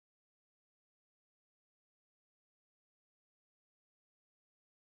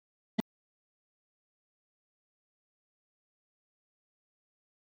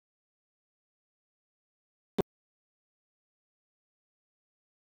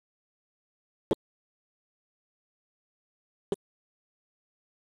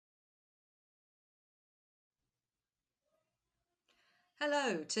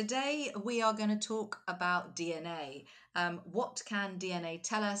Hello, today we are going to talk about DNA. What can DNA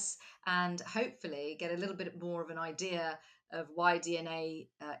tell us, and hopefully get a little bit more of an idea of why DNA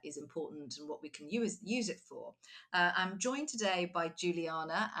is important and what we can use it for. I'm joined today by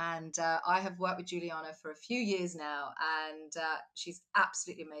Juliana, and I have worked with Juliana for a few years now, and she's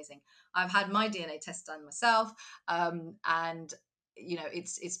absolutely amazing. I've had my DNA test done myself, and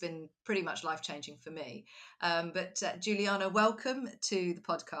it's been pretty much life changing for me. But Juliana, welcome to the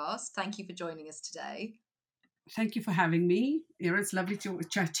podcast. Thank you for joining us today. Thank you for having me. Meera, it's lovely to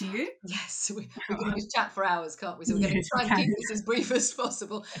chat to you. Yes, we can always chat for hours, can't we? So we're going to Yes, we try and can. keep this as brief as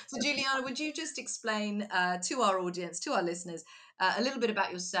possible. So, Juliana, would you just explain to our audience, to our listeners, a little bit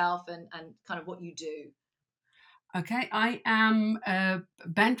about yourself and kind of what you do? Okay, I am a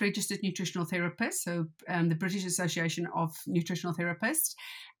band registered nutritional therapist, so the British Association of Nutritional Therapists,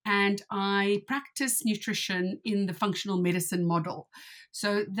 and I practice nutrition in the functional medicine model.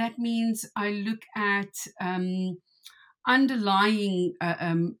 So that means I look at underlying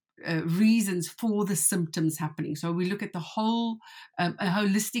reasons for the symptoms happening. So we look at the whole, a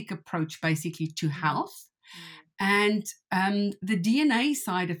holistic approach basically to Mm, health. mm, And the DNA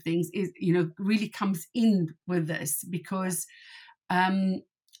side of things is, really comes in with this yeah, because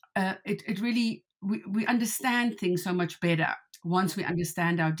it really, we understand things so much better yeah, once we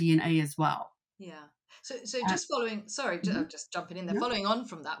understand our DNA as well. yeah. So Uh, just following, sorry, mhm, just jumping in there, yeah. following on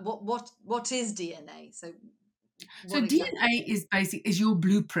from that, what is DNA? So So what exactly DNA is it? is your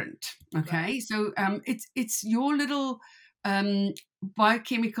blueprint. Right. Okay, so it's your little um,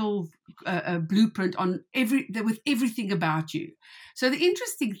 biochemical blueprint on with everything about you. So the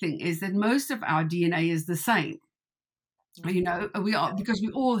interesting thing is that most of our DNA is the same. Mm, We are, okay. because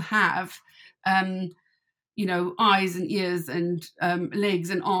we all have um, eyes and ears and legs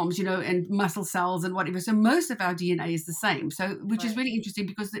and arms, and muscle cells and whatever. So most of our DNA is the same. So, which is Right. really interesting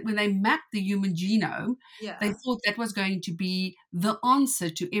because when they mapped the human genome, they Yeah. thought that was going to be the answer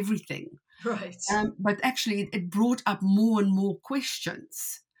to everything. Right. But actually, it brought up more and more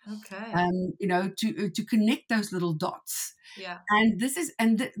questions. Okay. To connect those little dots. Yeah. And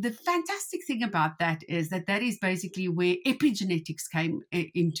the fantastic thing about that is that is basically where epigenetics came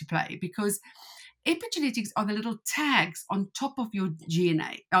into play, because epigenetics are the little tags on top of your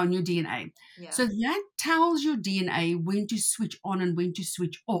DNA, on your DNA. Yeah. So that tells your DNA when to switch on and when to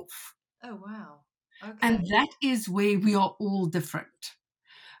switch off. Oh, wow. And Okay. that is where we are all different,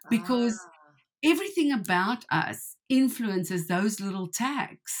 because Ah, everything about us influences those little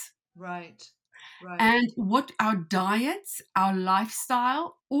tags. right. Right. And what our diets, our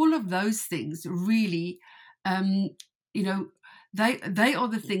lifestyle, all of those things really, um, you know, they are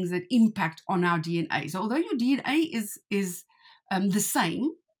the things that impact on our DNA. So although your DNA is the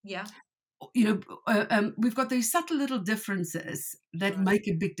same, Yeah. we've got these subtle little differences that Right. make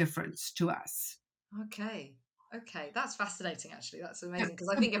a big difference to us. Okay. Okay. That's fascinating, actually. That's Yeah. amazing because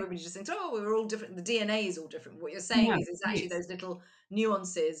I think everybody just thinks, oh, we're all different. The DNA is all different. What you're saying No, is it's actually yes. those little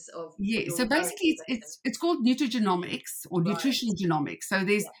nuances of what Yeah, you're so referring basically to, it's called nutrigenomics or Right. nutritional genomics. So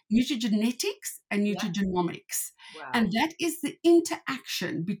there's Yeah. nutrigenetics and Yeah. nutrigenomics. And Wow. that is the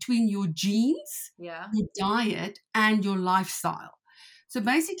interaction between your genes, Yeah. your diet, and your lifestyle. So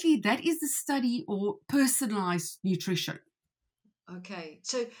basically that is the study or personalized nutrition. Okay.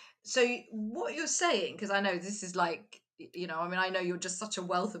 What you're saying, because I know this is like, I mean, I know you're just such a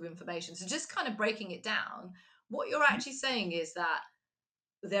wealth of information. So just kind of breaking it down, what you're actually saying is that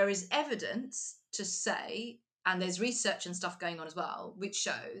there is evidence to say, and there's research and stuff going on as well, which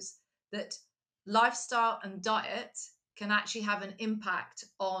shows that lifestyle and diet can actually have an impact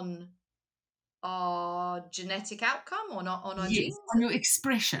on our genetic outcome or not on our Yes, genes. on your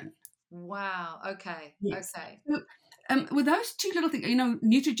expression. Wow. Okay. Yes. Okay. So, with those two little things,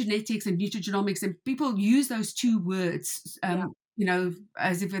 nutrigenetics and nutrigenomics, and people use those two words, Yeah.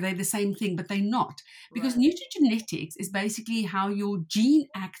 as if they're the same thing, but they're not. Because Right. nutrigenetics is basically how your gene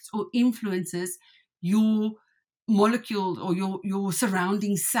acts or influences your molecules or your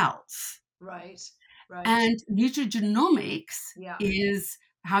surrounding cells. Right. Right. And nutrigenomics Yeah. is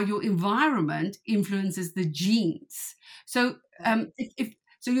how your environment influences the genes. So, Okay. if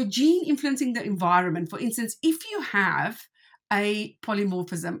so, your gene influencing the environment. For instance, if you have a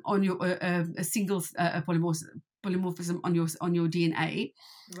polymorphism on your a single polymorphism on your DNA,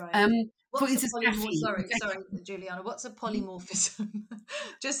 Right. um, for What's a instance, polymorph? caffeine. Sorry, Juliana. What's a polymorphism?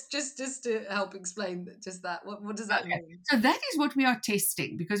 just to help explain just that. What does that Okay, mean? so that is what we are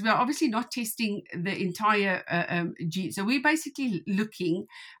testing, because we are obviously not testing the entire gene. So we're basically looking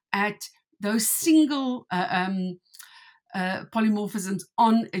at those single polymorphisms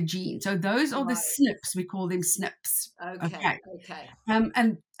on a gene. So those are the Right. SNPs. We call them SNPs. Okay. Okay. Okay.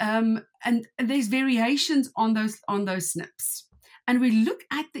 And there's variations on those SNPs. And we look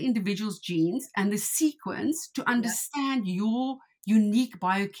at the individual's genes and the sequence to Yeah. understand your unique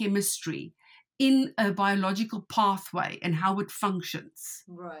biochemistry in a biological pathway and how it functions.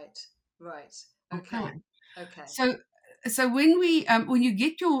 Right. Right. Okay. Okay. Okay. So when you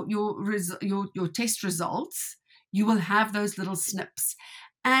get your test results, you will have those little SNPs,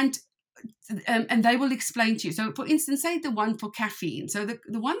 and they will explain to you. So, for instance, say the one for caffeine. So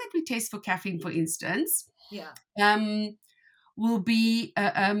the one that we test for caffeine, for instance, Yeah. um, will be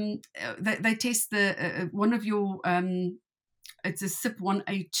they test the one of your it's a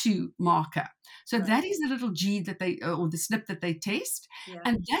CYP1A2 marker. So Right. that is the little gene that they or the SNP that they test, Yeah.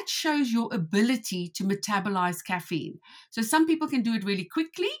 and that shows your ability to metabolize caffeine. So some people can do it really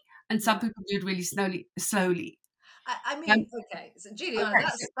quickly, and some Yeah. people do it really slowly. I Um, mean, okay. So Juliana, okay,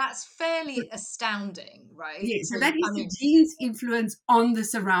 that's so fairly astounding, right? yeah, So so that is I the mean, gene's influence on the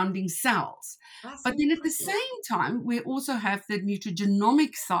surrounding cells. that's But then at the incredible. same time, we also have the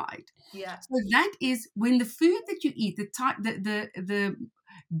nutrigenomic side. Yeah. So that is when the food that you eat, the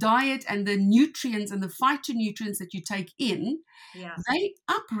diet and the nutrients and the phytonutrients that you take in, Yeah. they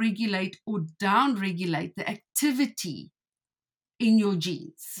upregulate or downregulate the activity in your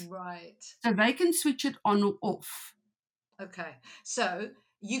genes. Right. So they can switch it on or off. Okay. So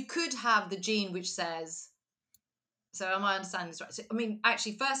you could have the gene which says, so am I understanding this right? So, I mean,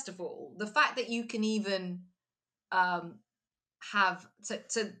 actually, first of all, the fact that you can even um, have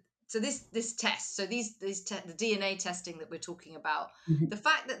so this test, so the DNA testing that we're talking about, Mhm. the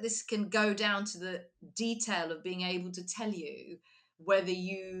fact that this can go down to the detail of being able to tell you whether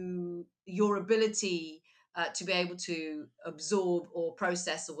your ability to be able to absorb or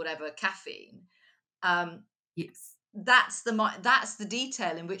process or whatever caffeine, um, Yes. that's the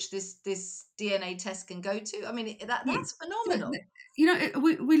detail in which this DNA test can go to. I mean, that's Yes. So, phenomenal.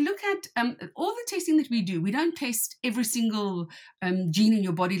 we look at all the testing that we do. We don't test every single gene in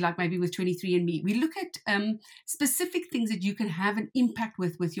your body like maybe with 23andMe. We look at specific things that you can have an impact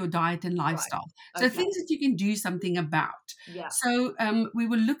with your diet and Right. lifestyle. So Okay. things that you can do something about. Yeah. So we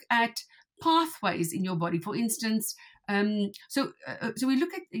will look at pathways in your body. For instance, so we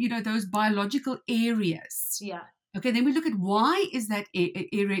look at those biological areas. Yeah. Okay, then we look at why is that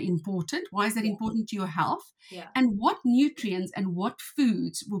area important? Why is that Yeah. important to your health? Yeah. And what nutrients and what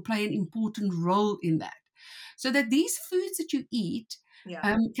foods will play an important role in that? So that these foods that you eat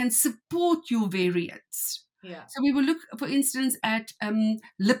Yeah. can support your variants. Yeah. So we will look, for instance, at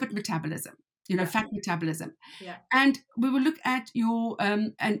lipid metabolism, Yeah. fat metabolism, Yeah. and we will look at your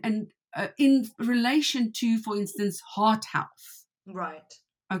in relation to, for instance, heart health. Right.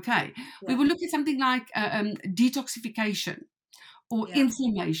 Okay, we Yeah. will look at something like detoxification or Yeah.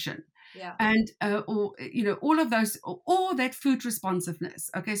 inflammation, Yeah. and or all of those, or that food responsiveness.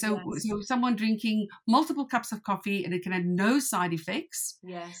 Okay, Yes. so someone drinking multiple cups of coffee and it can have no side effects,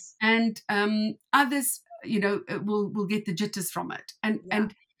 Yes. and others will get the jitters from it, Yeah.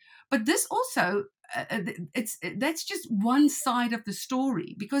 and but this also it's that's just one side of the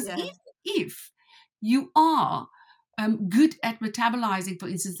story, because Yeah. if you are good at metabolizing, for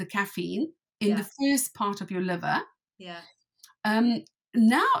instance, the caffeine in Yeah. the first part of your liver, Yeah. um,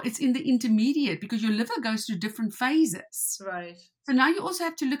 now it's in the intermediate, because your liver goes through different phases. Right. So now you also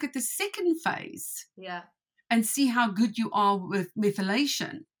have to look at the second phase Yeah. and see how good you are with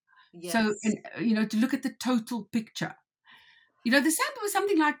methylation. So, Yes. and, to look at the total picture. The same with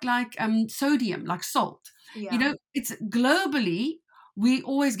something like sodium, like salt. Yeah. It's globally, we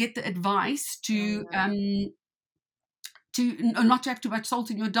always get the advice I know. to not to have too much salt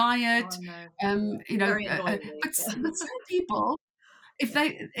in your Oh, diet. I know. Um, Yeah. you know, Very uh, uh, annoyingly. but Yeah. but some people, if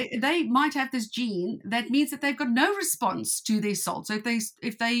Yeah. they might have this gene, that means that they've got no response to their salt. So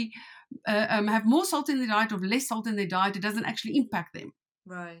if they have more salt in their diet or less salt in their diet, it doesn't actually impact them.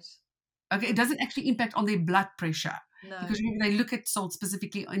 Right. Okay, it doesn't actually impact on their blood pressure, No. because remember, they look at salt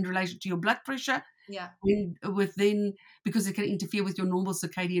specifically in relation to your blood pressure, Yeah. because it can interfere with your normal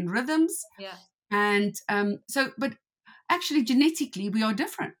circadian rhythms, Yeah. and but actually genetically we are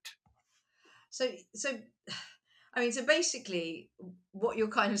different. So I mean, so basically what you're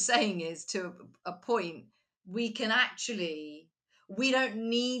kind of saying is, to a point, we can actually, we don't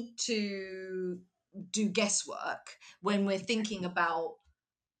need to do guesswork when we're thinking about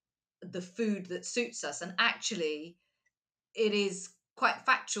the food that suits us. And actually, it is quite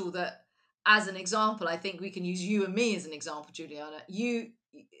factual that, as an example, I think we can use you and me as an example, Juliana.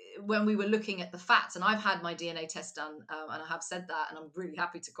 When we were looking at the fats, and I've had my DNA test done, and I have said that, and I'm really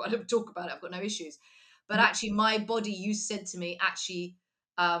happy to kind of talk about it. I've got no issues. but actually my body, you said to me, actually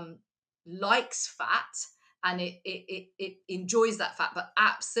um, likes fat, and it enjoys that fat, but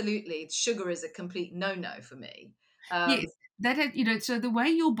absolutely sugar is a complete no-no for me. Yes, um, so the way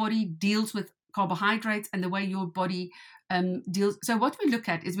your body deals with carbohydrates and the way your body deals. So what we look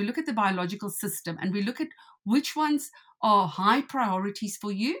at is we look at the biological system and we look at which ones are high priorities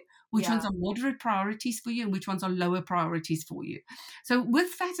for you, which ones yeah, are moderate priorities for you, and which ones are lower priorities for you. So with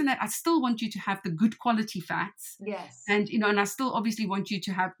fat and that, I still want you to have the good quality fats. yes, And I still obviously want you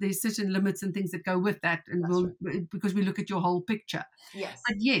to have, there's certain limits and things that go with that, and that's we'll right, because we look at your whole picture. yes,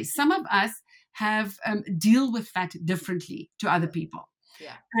 But yes, some of us have deal with fat differently to other yeah, people.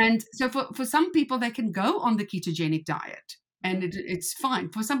 yeah, And so for some people, they can go on the ketogenic diet and mm, it's fine.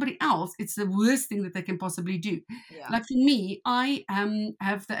 For somebody else, it's the worst thing that they can possibly do. yeah, Like for me, I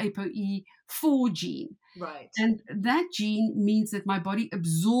have the ApoE4 gene, right, and that gene means that my body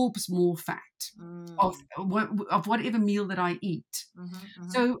absorbs more fat of, mm, of whatever meal that I eat. mm-hmm, mm-hmm.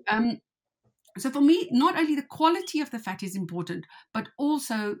 So so for me, not only the quality of the fat is important, but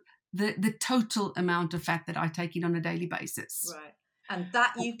also the total amount of fat that I take in on a daily basis. Right. And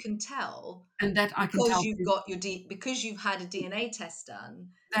that you can tell And that I can because tell you've you. got your because you've had a DNA test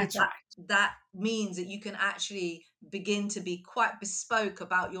done. That's That right. that means that you can actually begin to be quite bespoke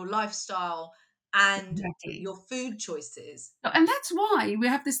about your lifestyle and Exactly. your food choices. And that's why we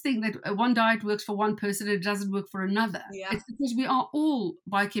have this thing that one diet works for one person and it doesn't work for another. Yeah, It's because we are all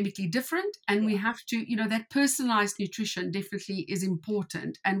biochemically different, and yeah, we have to, that personalized nutrition definitely is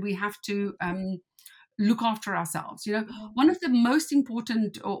important, and we have to look after ourselves. yeah. One of the most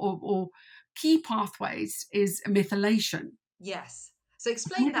important or key pathways is methylation. Yes. So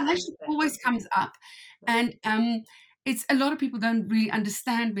explain that a Methylation little bit. always comes up, and it's a lot of people don't really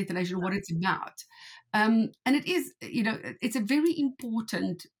understand methylation, what it's about. And it is, it's a very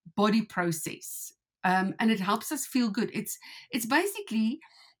important body process, and it helps us feel good. It's basically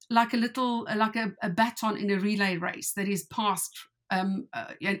like a little, like a baton in a relay race that is passed, and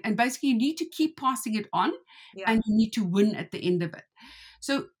basically you need to keep passing it on, Yeah, and you need to win at the end of it.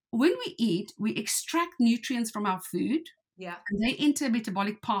 So when we eat, we extract nutrients from our food, yeah, and they enter a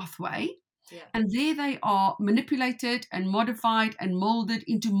metabolic pathway, yeah. and there they are manipulated and modified and molded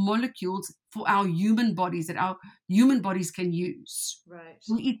into molecules for our human bodies that our human bodies can use. Right,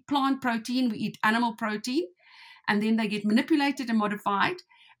 We eat plant protein, we eat animal protein, and then they get manipulated and modified,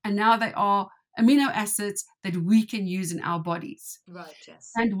 and now they are amino acids that we can use in our bodies. right.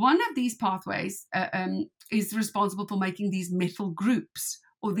 Yes. And one of these pathways is responsible for making these methyl groups,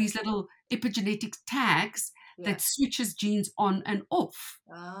 or Right. these little epigenetic tags that Yes. switches genes on and off.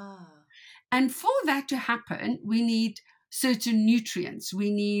 Ah. And for that to happen, we need certain nutrients.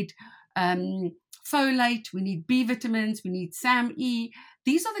 We need um, folate, we need B vitamins, we need SAM-E.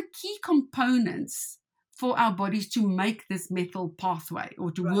 These are the key components for our bodies to make this methyl pathway,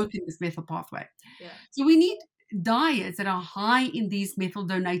 or to Right. work in this methyl pathway. Yeah. So we need diets that are high in these methyl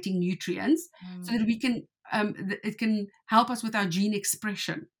donating nutrients, so that Mm. we can it can help us with our gene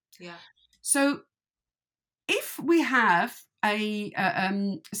expression. Yeah. So if we have a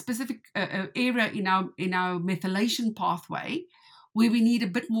specific area in our methylation pathway where we need a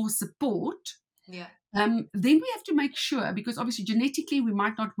bit more support, Yeah. then we have to make sure, because obviously genetically we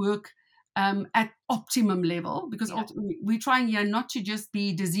might not work at optimum level, because Yeah. we're trying here not to just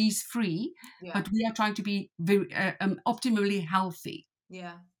be disease free, Yeah. but we are trying to be very optimally healthy.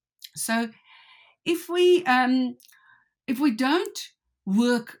 Yeah. So if we if we don't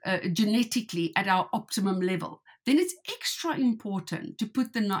work genetically at our optimum level, then it's extra important to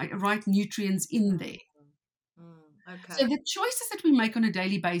put the right nutrients in there. Mm. Mm. So Okay. the choices that we make on a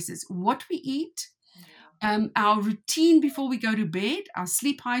daily basis, what we eat, Yeah. our routine before we go to bed, our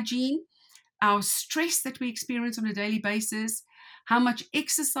sleep hygiene, our stress that we experience on a daily basis, how much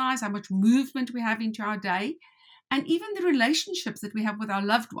exercise, how much movement we have into our day, and even the relationships that we have with our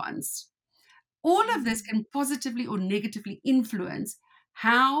loved ones. All of this Mm. can positively or negatively influence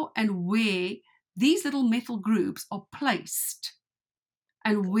how and where these little metal groups are placed,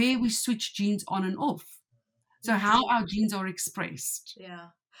 and where we switch genes on and off. So, Yes. how our genes are expressed. Yeah.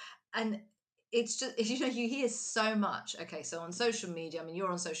 And it's just, you hear so much. Okay, so on social media, I mean,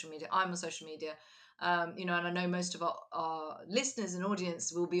 you're on social media, I'm on social media, and I know most of our listeners and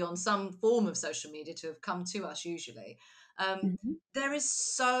audience will be on some form of social media to have come to us usually. um, Mhm. there is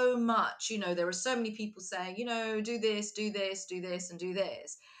so much, there are so many people saying, do this, do this, do this, and do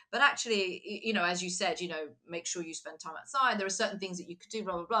this. But actually, as you said, make sure you spend time outside. There are certain things that you could do,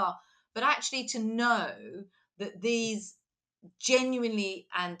 blah, blah, blah. But actually to know that these genuinely,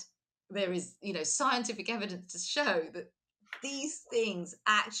 and there is scientific evidence to show that these things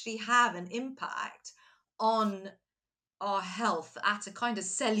actually have an impact on our health at a kind of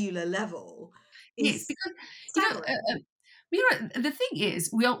cellular level Yes, is because staggering. Mira, the thing is,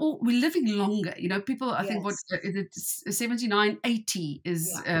 we're living longer. People, I think, what Yes. is it, 79, 80 is,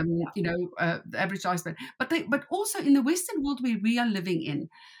 Yeah. Yeah. the average lifespan. But also in the Western world where we are living in,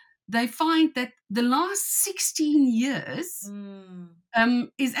 they find that the last 16 years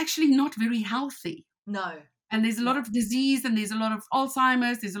Mm. is actually not very healthy. No. And there's a lot No. of disease, and there's a lot of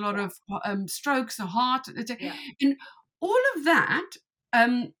Alzheimer's, there's a lot Yeah. of strokes, a heart, Yeah. and all of that.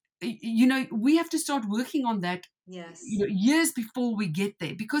 We have to start working on that, Yes. years before we get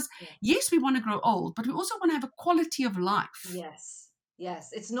there. Because Yeah. yes, we want to grow old, but we also want to have a quality of life. Yes.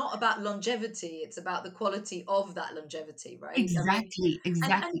 Yes. It's not about longevity, it's about the quality of that longevity, right? I mean, Exactly, and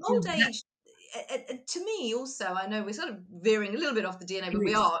exactly. old age, to me also, I know we're sort of veering a little bit off the DNA, but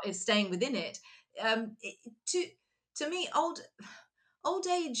we Yes, are, is staying within it. To me, old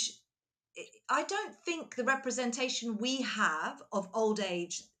age, I don't think the representation we have of old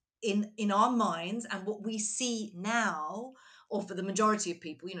age in our minds and what we see now, or for the majority of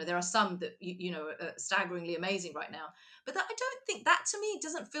people, there are some that are staggeringly amazing right now, but that, I don't think that, to me,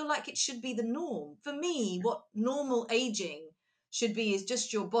 doesn't feel like it should be the norm. For me, what normal aging should be is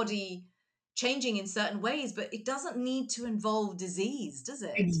just your body changing in certain ways, but it doesn't need to involve disease, does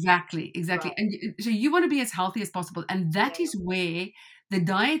it? exactly, Right. exactly. And so you want to be as healthy as possible, and Yeah. that is where the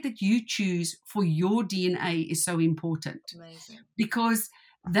diet that you choose for your DNA is so important, Amazing. because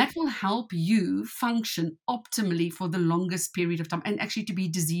that will help you function optimally for the longest period of time and actually to be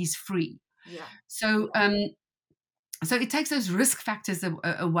disease free. Yeah. So, Yeah. so it takes those risk factors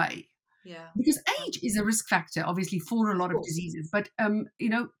away, Yeah. because Yeah. age is a risk factor, obviously, for a Of lot of course. diseases. But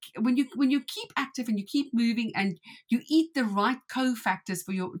when you keep active and you keep moving and you eat the right cofactors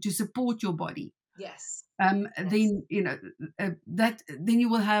to support your body, Yes. Yes. then that then you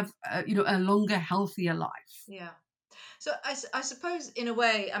will have a longer, healthier life. Yeah. So I suppose, in a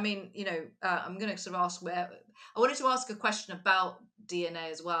way, I mean, I'm going to sort of ask where I wanted to ask a question about DNA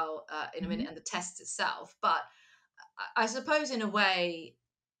as well, in a minute, Mhm. and the test itself. But I suppose, in a way,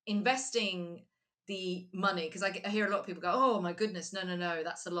 investing the money, because I hear a lot of people go, "Oh my goodness, no, no, no,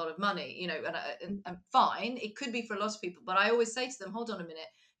 that's a lot of money," and fine, it could be for a lot of people. But I always say to them, "Hold on a minute,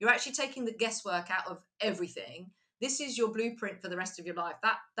 you're actually taking the guesswork out of everything. This is your blueprint for the rest of your life.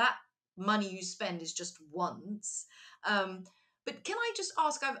 That money you spend is just once." Um, but can I just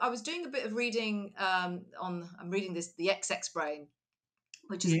ask? I was doing a bit of reading I'm reading this, the XX Brain,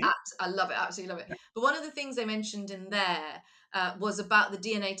 which is Yes. I love it, absolutely love it. But one of the things they mentioned in there was about the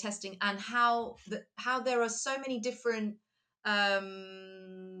DNA testing, and how there are so many different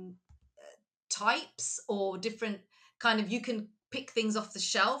um, types, or different kind of, you can pick things off the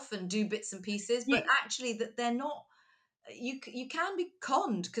shelf and do bits and pieces, but Yes. actually that they're not. You can be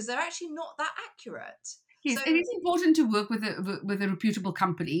conned because they're actually not that accurate. Yes, So it is important to work with a reputable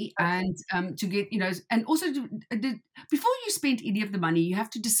company, okay, and to get, and also before you spend any of the money, you have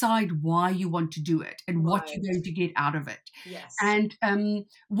to decide why you want to do it and what right, you're going to get out of it, yes, and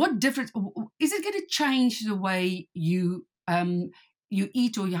what difference is it going to change the way you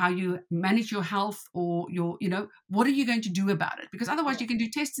eat, or how you manage your health, or what are you going to do about it? Because otherwise, yeah, you can do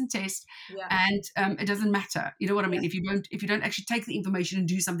tests and tests, yeah, and it doesn't matter. You know what I mean? yes, If you don't actually take the information and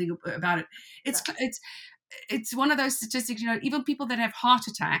do something about it, it's exactly, it's one of those statistics, even people that have heart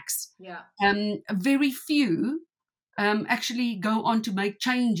attacks, yeah, very few actually go on to make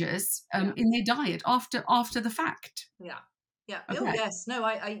changes yeah. in their diet after the fact. Yeah. Yeah. Oh, Okay. yes. No,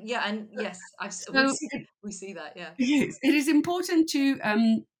 yeah, and yes, we So see, we see that. Yeah. yes, it is important to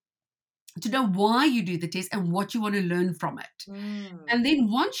know why you do the test and what you want to learn from it. Mm. And then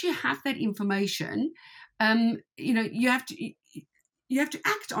once you have that information, you have to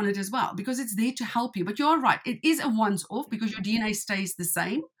act on it as well, because it's there to help you. But you're right, it is a once off, because your DNA stays the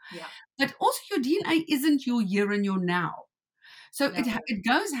same. Yeah. But also, your DNA isn't your year and your now. So No. it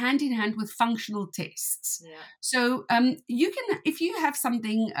goes hand in hand with functional tests. Yeah. So you can, if you have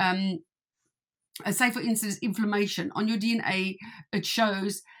something, say for instance, inflammation on your DNA, it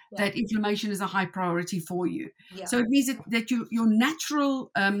shows Yeah. that inflammation is a high priority for you. Yeah. So it means that your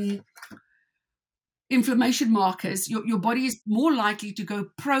natural inflammation markers, your Yeah. body is more likely to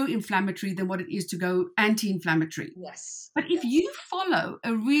go pro-inflammatory than what it is to go anti-inflammatory. Yes. But if Yes. you follow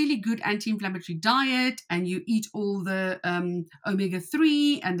a really good anti-inflammatory diet, and you eat all the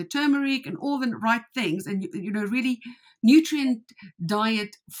omega-3 and the turmeric and all the right things, and really nutrient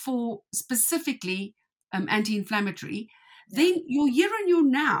diet for specifically anti-inflammatory, Yeah. then your year and your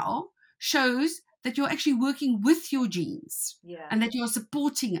now shows that you're actually working with your genes Yeah. and that you're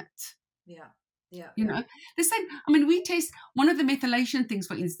supporting it. Yeah. Yeah. You Yeah. know, the same. I mean, we test one of the methylation things,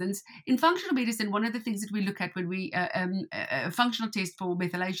 for instance, in functional medicine. One of the things that we look at when we functional test for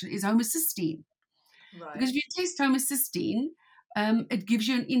methylation is homocysteine, because if Right. you test homocysteine, it gives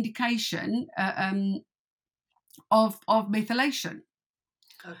you an indication of methylation.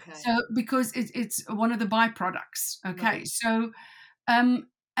 Okay. So because it's one of the byproducts. Right. Okay, so um,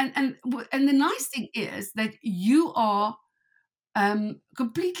 and the nice thing is that you are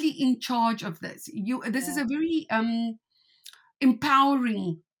completely in charge of this. This is Yeah. a very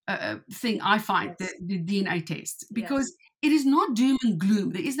empowering thing, I find, Yes. the DNA test, because Yes. it is not doom and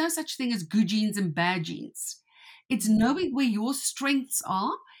gloom. There is no such thing as good genes and bad genes. It's Mm. knowing where your strengths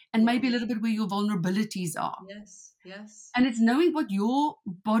are and maybe a Yes. little bit where your vulnerabilities are. Yes. Yes. And it's knowing what your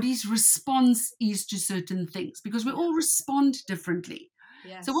body's response is to certain things, because we Yeah. all respond differently. So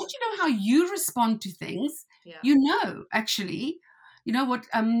Yes. once you know how you respond to things, Yeah. you know, actually, you know what,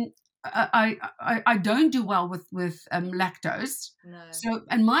 I don't do well with lactose. No. So,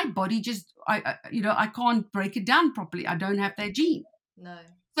 and my body just, you know, I can't break it down properly. I don't have that gene. No.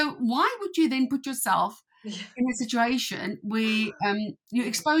 So why would you then put yourself Yeah. in a situation where you Yeah.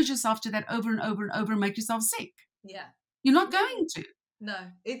 expose yourself to that over and over and over and make yourself sick? Yeah. You're not Yeah. going to.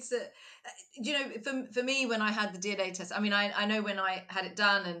 No, it's a, you know, for me when I had the DNA test. I mean, I know when I had it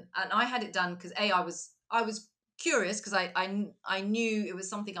done, and I had it done because I was curious because I knew it was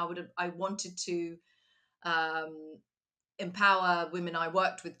something I wanted to um, empower women I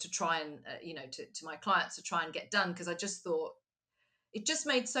worked with to try and to my clients to try and get done, because I just thought it just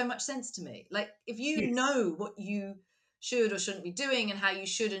made so much sense to me. Like, if you Yes, know what you should or shouldn't be doing, and how you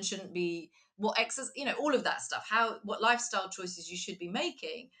should and shouldn't be, what exercise, all of that stuff, how, what lifestyle choices you should be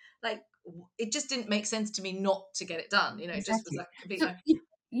making, like, it just didn't make sense to me not to get it done. It just was exactly. like complete, So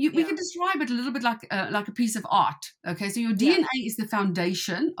we yeah, can describe it a little bit like a piece of art. Okay, so your yeah, DNA is the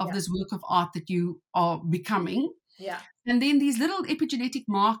foundation of yeah, this work of art that you are becoming. yeah, And then these little epigenetic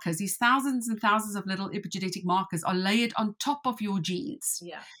markers, these thousands and thousands of little epigenetic markers, are layered on top of your genes.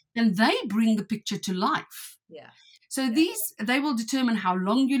 yeah, And they bring the picture to life. yeah, So yeah, they will determine how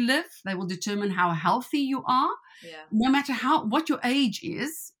long you live. They will determine how healthy you are, yeah, no matter what your age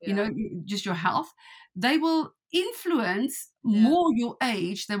is, yeah, just your health. They will influence yeah, more your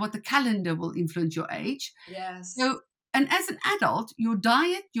age than what the calendar will influence your age. yes, So, and as an adult, your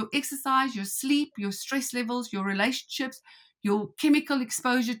diet, your exercise, your sleep, your stress levels, your relationships, your chemical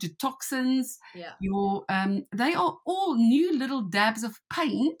exposure to toxins, yeah, they are all new little dabs of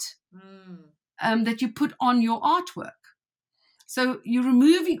paint mm, that you put on your artwork. So you're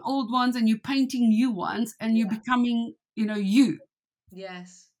removing old ones and you're painting new ones, and you're yeah. becoming, you.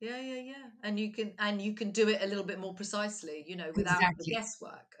 Yes. Yeah, yeah, yeah. And you can do it a little bit more precisely, without the Exactly.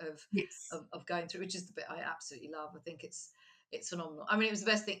 guesswork of Yes. of going through, which is the bit I absolutely love. I think it's phenomenal. I mean, it was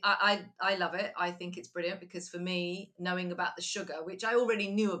the best thing. I love it. I think it's brilliant, because for me, knowing about the sugar, which I already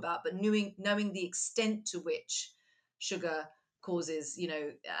knew about, but knowing the extent to which sugar causes,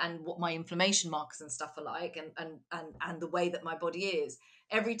 and what my inflammation markers and stuff are like, and the way that my body is,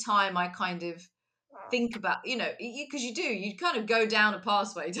 every time I kind of think about, because you kind of go down a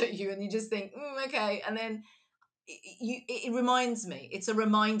pathway, don't you, and you just think, okay, and then it reminds me, it's a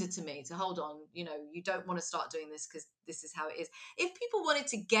reminder to me to hold on, you don't want to start doing this, because this is how it is. If people wanted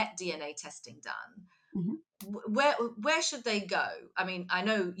to get DNA testing done, Mhm. where should they go? I mean, I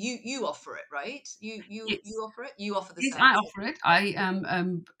know you offer it, right? You Yes. offer it, you offer the Yes, I service. offer it.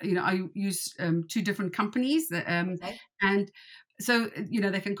 I use two different companies, Okay. and so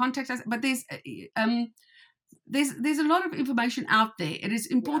they can contact us. But there's a lot of information out there. It is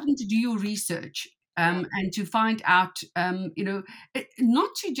Yeah. important to do your research, Yeah. and to find out,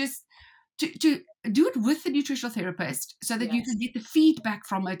 not to just to do it with the nutritional therapist, so that you can Yes. get the feedback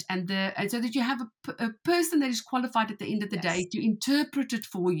from it, and so that you have a person that is qualified at the end of the day Yes. to interpret it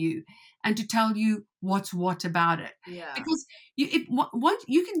for you and to tell you what's what about it. Yeah. Because once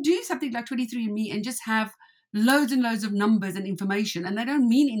you can do something like 23andMe and just have loads and loads of numbers and information, and they don't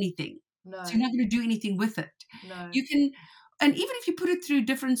mean anything. So No. you're not going to do anything with it. No. You can, and even if you put it through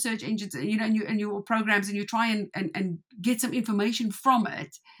different search engines, and your programs, and you try and get some information from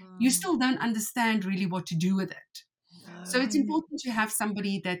it, you Mm. still don't understand really what to do with it. So No. it's important to have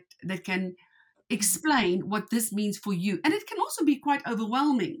somebody that can explain what this means for you, and it can also be quite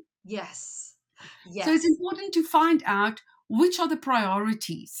overwhelming. Yes. So it's Yes. important to find out which are the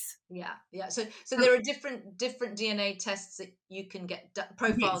priorities. Yeah. Yeah. So So there are different DNA tests that you can get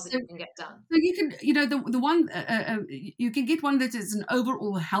profiles yes, that so you can get done. So you can, the one you can get one that is an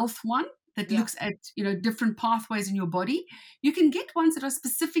overall health one that Yeah. looks at different pathways in your body. You can get ones that are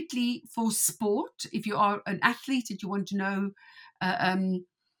specifically for sport. If you are an athlete and you want to know, uh, um,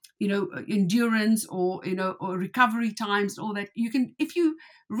 endurance, or or recovery times, all that. You can, if you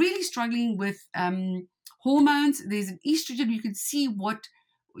really struggling with hormones, there's an estrogen. You can see what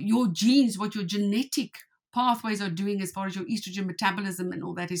your genes, what your genetic pathways are doing as far as your estrogen metabolism and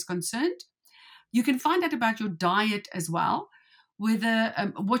all that is concerned. You can find out about your diet as well, whether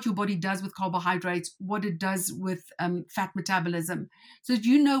what your body does with carbohydrates, what it does with fat metabolism, so that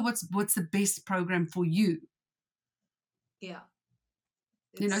you know what's the best program for you. Yeah.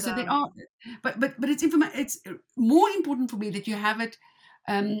 It's So there are, but it's more important for me that you have it,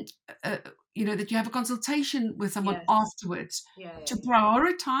 um, uh, that you have a consultation with someone yes. afterwards Yeah, to yeah, yeah.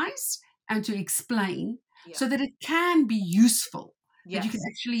 prioritize and to explain, Yeah. so that it can be useful, that you can Yes.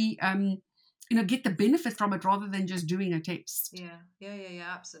 actually, get the benefit from it rather than just doing a test. Yeah. Yeah, yeah,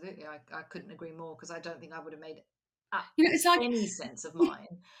 yeah, absolutely. I couldn't agree more, because I don't think I would have made It's like, any sense of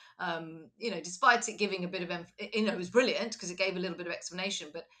mine. Despite it giving a bit of, it was brilliant because it gave a little bit of explanation,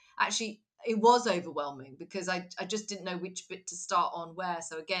 but actually it was overwhelming because I just didn't know which bit to start on where.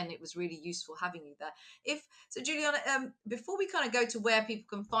 So again, it was really useful having you there. If so, Juliana, before we kind of go to where people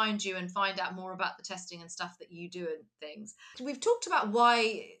can find you and find out more about the testing and stuff that you do and things, we've talked about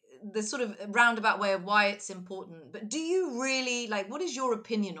why, the sort of roundabout way of why it's important, but do you really, like, what is your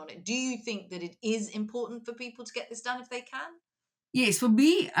opinion on it? Do you think that it is important for people to get this done if they can? yes, for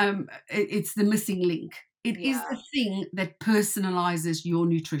me, it's the missing link. It is Yeah. the thing that personalizes your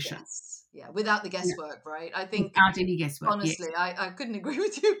nutrition. Yes. Yeah. Without the Yeah, guesswork, right? I think, without any guesswork. Yes. honestly, I couldn't agree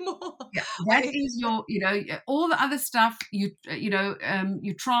with you more. Yeah, that I, is your, all the other stuff you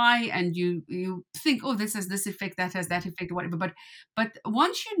try, and you think, oh, this has this effect, that has that effect, or whatever. But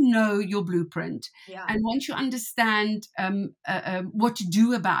once you know your blueprint, yeah. and once you understand what to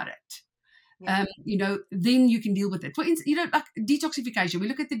do about it, Yeah. then you can deal with it. For instance, like detoxification. We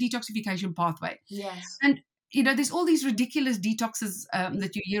look at the detoxification pathway, Yes. and there's all these ridiculous detoxes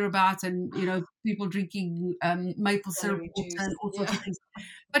that you hear about, and people drinking maple syrup Celery water and juice. all sorts Yeah. of things.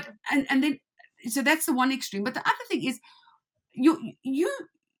 But and then, so that's the one extreme. But the other thing is, you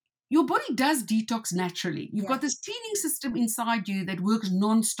your body does detox naturally. You've got this Yes. cleaning system inside you that works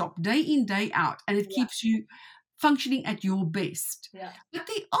non-stop, day in, day out, and it Yeah. keeps you functioning at your best. Yeah. But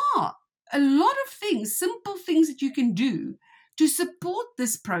there are a lot of things, simple things that you can do to support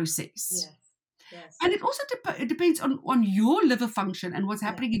this process. Yes. Yes. And it also it depends on your liver function and what's Yeah.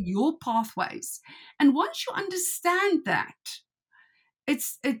 happening in your pathways. And once you understand that,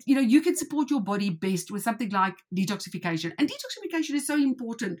 you can support your body best with something like detoxification. And detoxification is so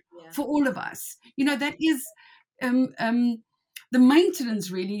important Yeah. for all of us. Yeah. That is um, um, the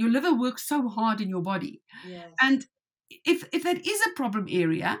maintenance, really. Your liver works so hard in your body. Yes. And if that is a problem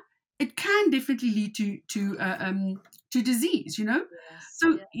area, it can definitely lead to disease. Yes.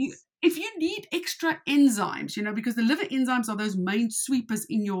 So Yes. if you need extra enzymes, because the liver enzymes are those main sweepers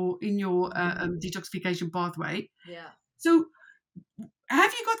in your Mm. detoxification pathway. Yeah. So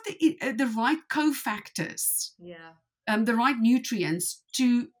have you got the right cofactors, Yeah. the right nutrients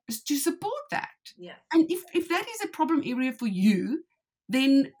to support that? Yeah. And if that is a problem area for you,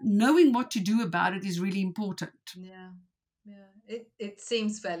 then knowing what to do about it is really important. Yeah. Yeah. It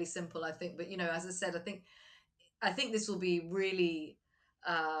seems fairly simple, I think, but as I said, I think this will be really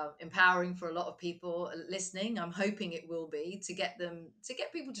empowering for a lot of people listening. I'm hoping it will be, to get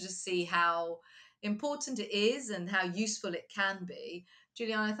people to just see how important it is and how useful it can be.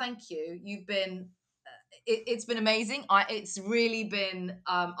 Juliana, thank you. It's been amazing. It's really been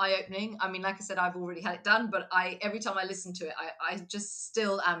eye opening. I mean, like I said, I've already had it done, but every time I listen to it, I just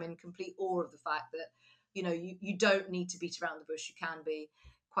still am in complete awe of the fact that you don't need to beat around the bush. You can be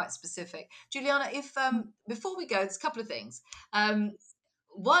quite specific. Juliana, if before we go, there's a couple of things. Um,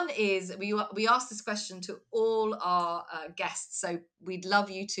 One is, we ask this question to all our guests, so we'd love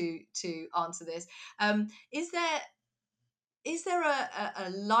you to answer this. Is there a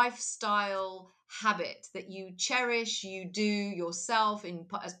lifestyle habit that you cherish, you do yourself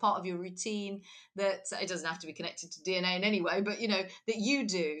as part of your routine, that it doesn't have to be connected to DNA in any way, but that you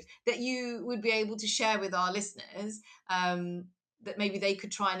do, that you would be able to share with our listeners, that maybe they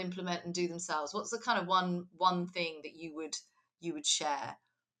could try and implement and do themselves? What's the kind of one thing that you would share?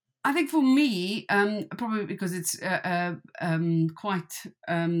 I think for me, probably because it's quite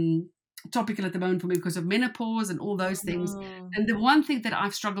topical at the moment for me because of menopause and all those things. Mm, And the one thing that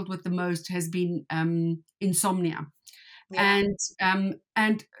I've struggled with the most has been insomnia, yeah.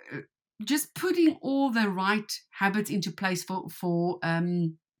 and just putting all the right habits into place for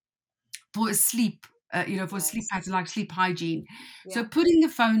a sleep, for a sleep Yes. pattern, like sleep hygiene. So Yeah. putting the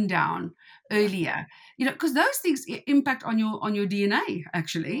phone down Yeah. earlier, because those things impact on your DNA,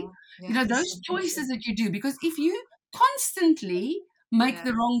 actually. Yeah. Yeah. This Those is so true. choices that you do, because if you constantly make Yeah.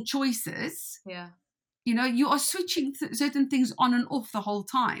 the wrong choices, Yeah. you are switching certain things on and off the whole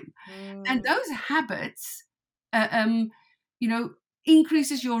time. And Mm, those habits, uh, um, you know,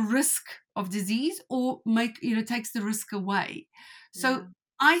 increases your risk of disease or takes the risk away. So yeah.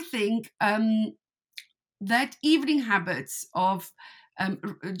 I think that evening habits of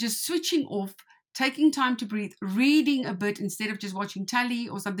just switching off, taking time to breathe, reading a bit instead of just watching telly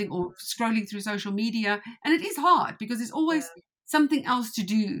or something, or scrolling through social media. And it is hard because there's Yeah. always something else to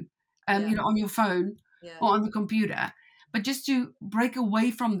do, Yeah. on your phone Yeah. or on the computer. But just to break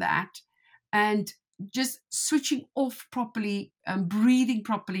away from that and just switching off properly and breathing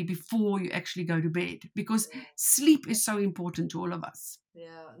properly before you actually go to bed, because sleep is so important to all of us.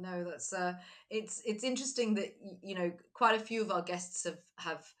 Yeah, no, that's it's interesting that quite a few of our guests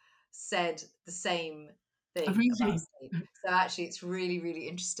have said the same thing about Really. sleep. So actually, it's really really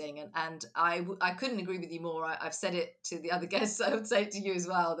interesting, and I couldn't agree with you more. I've said it to the other guests. I would say it to you as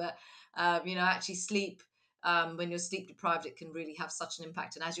well that actually sleep, when you're sleep deprived, it can really have such an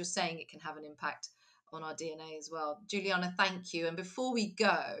impact, and as you're saying, it can have an impact on our DNA as well. Juliana, thank you. And before we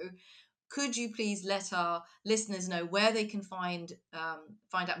go, could you please let our listeners know where they can find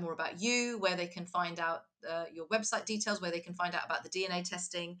out more about you, where they can find out your website details, where they can find out about the DNA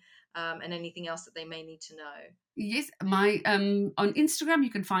testing, and anything else that they may need to know? Yes, my on Instagram you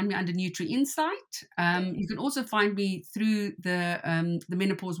can find me under Nutri Insight. Yeah. You can also find me through the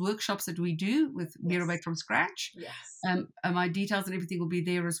menopause workshops that we do with Meera Yes. from Scratch. Yes. My details and everything will be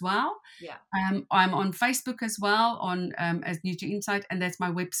there as well. Yeah. I'm on Facebook as well on as Nutri Insight, and that's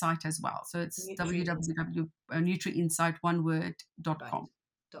my website as well. So it's Nutri Insight. Right. www.nutriinsight1word.com.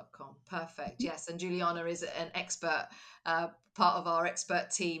 .com. Perfect. Yes, and Juliana is an expert, part of our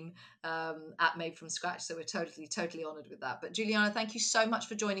expert team at Made from Scratch. So we're totally honoured with that. But Juliana, thank you so much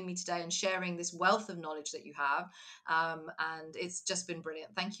for joining me today and sharing this wealth of knowledge that you have. And it's just been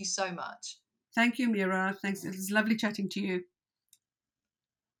brilliant. Thank you so much. Thank you, Meera. Thanks. It was lovely chatting to you.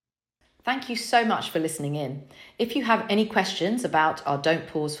 Thank you so much for listening in. If you have any questions about our Don't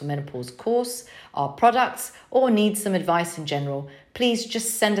Pause for Menopause course, our products, or need some advice in general, please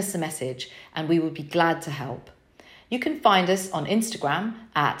just send us a message and we would be glad to help. You can find us on Instagram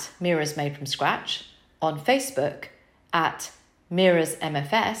at Meera's Made from Scratch, on Facebook at Meera's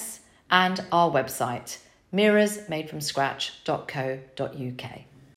MFS, and our website, meerasmadefromscratch.co.uk.